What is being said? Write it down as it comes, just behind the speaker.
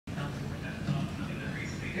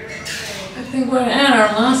I think we're at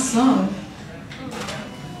our last song.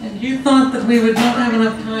 And you thought that we would not have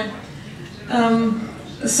enough time.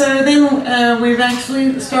 So then we've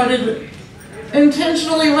actually started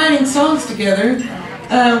intentionally writing songs together.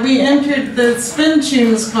 We entered the Spin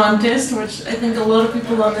Tunes contest, which I think a lot of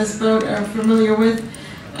people on this boat are familiar with.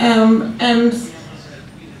 And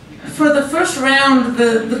for the first round,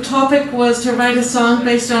 the topic was to write a song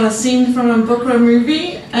based on a scene from a book or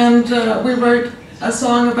movie, and we wrote a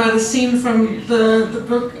song about a scene from the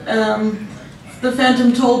book The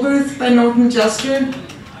Phantom Tollbooth by Norton Juster.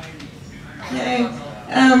 Yay.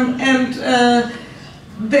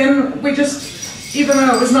 Then we just, even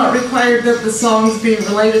though it was not required that the songs be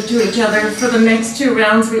related to each other, for the next two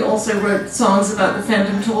rounds we also wrote songs about the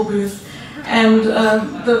Phantom Tollbooth. And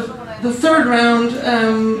the third round,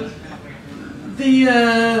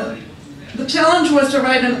 the challenge was to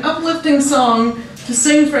write an uplifting song to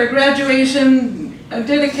sing for a graduation, a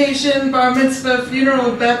dedication, bar mitzvah,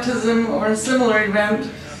 funeral, baptism, or a similar event.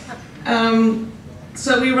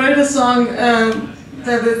 So we wrote a song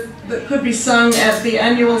that could be sung at the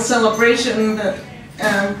annual celebration that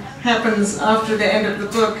happens after the end of the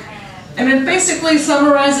book. And it basically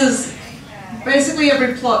summarizes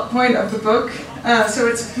every plot point of the book, so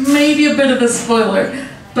it's maybe a bit of a spoiler.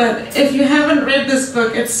 But if you haven't read this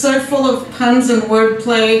book, it's so full of puns and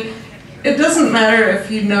wordplay. It doesn't matter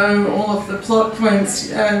if you know all of the plot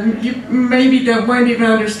points. You maybe won't even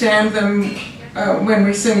understand them when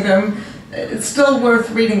we sing them. It's still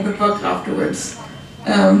worth reading the book afterwards.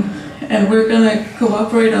 And we're going to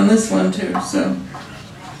cooperate on this one too. So,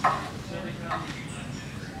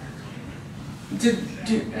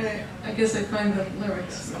 I guess I find the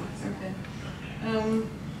lyrics. So okay.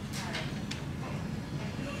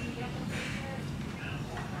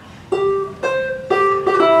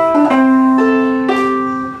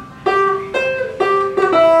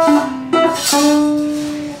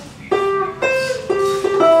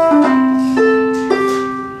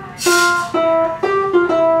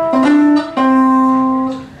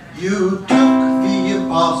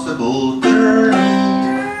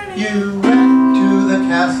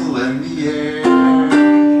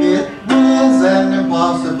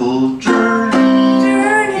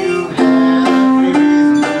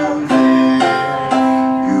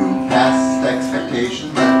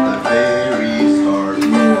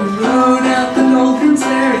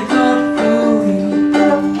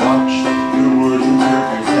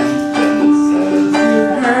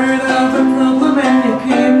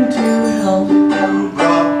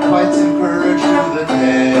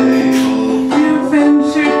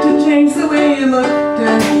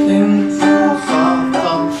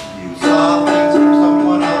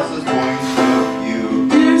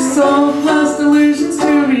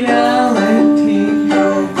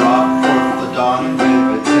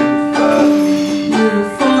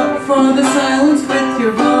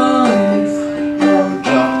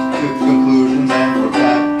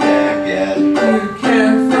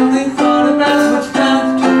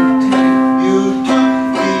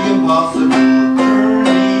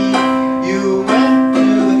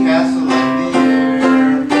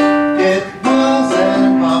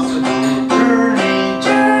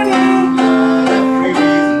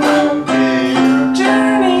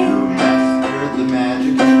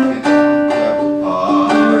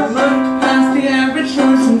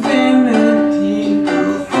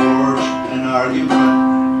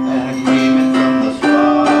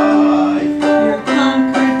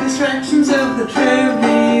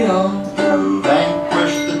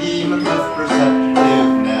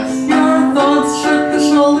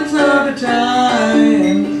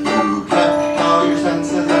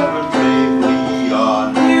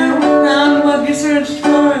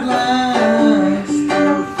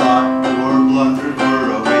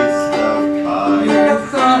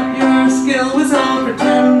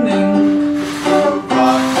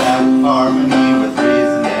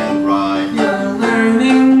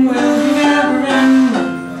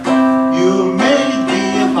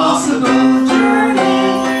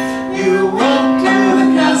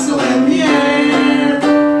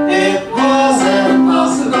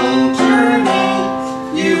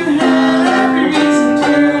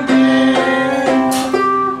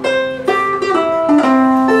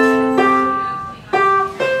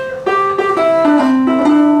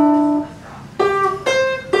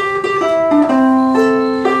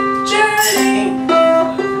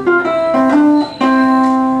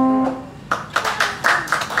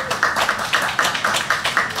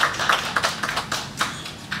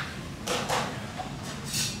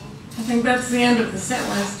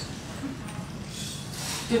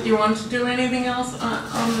 Did you want to do anything else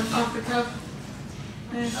off the cuff?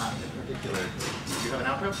 Not in particular. Do you have an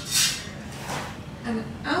outro? An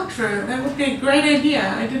outro? That would be a great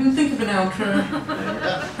idea. I didn't think of an outro.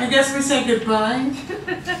 I guess we say goodbye.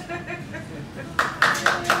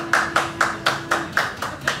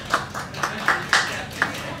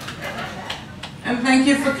 And thank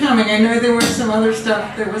you for coming. I know there was some other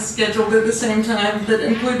stuff that was scheduled at the same time that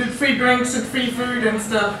included free drinks and free food and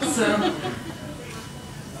stuff, so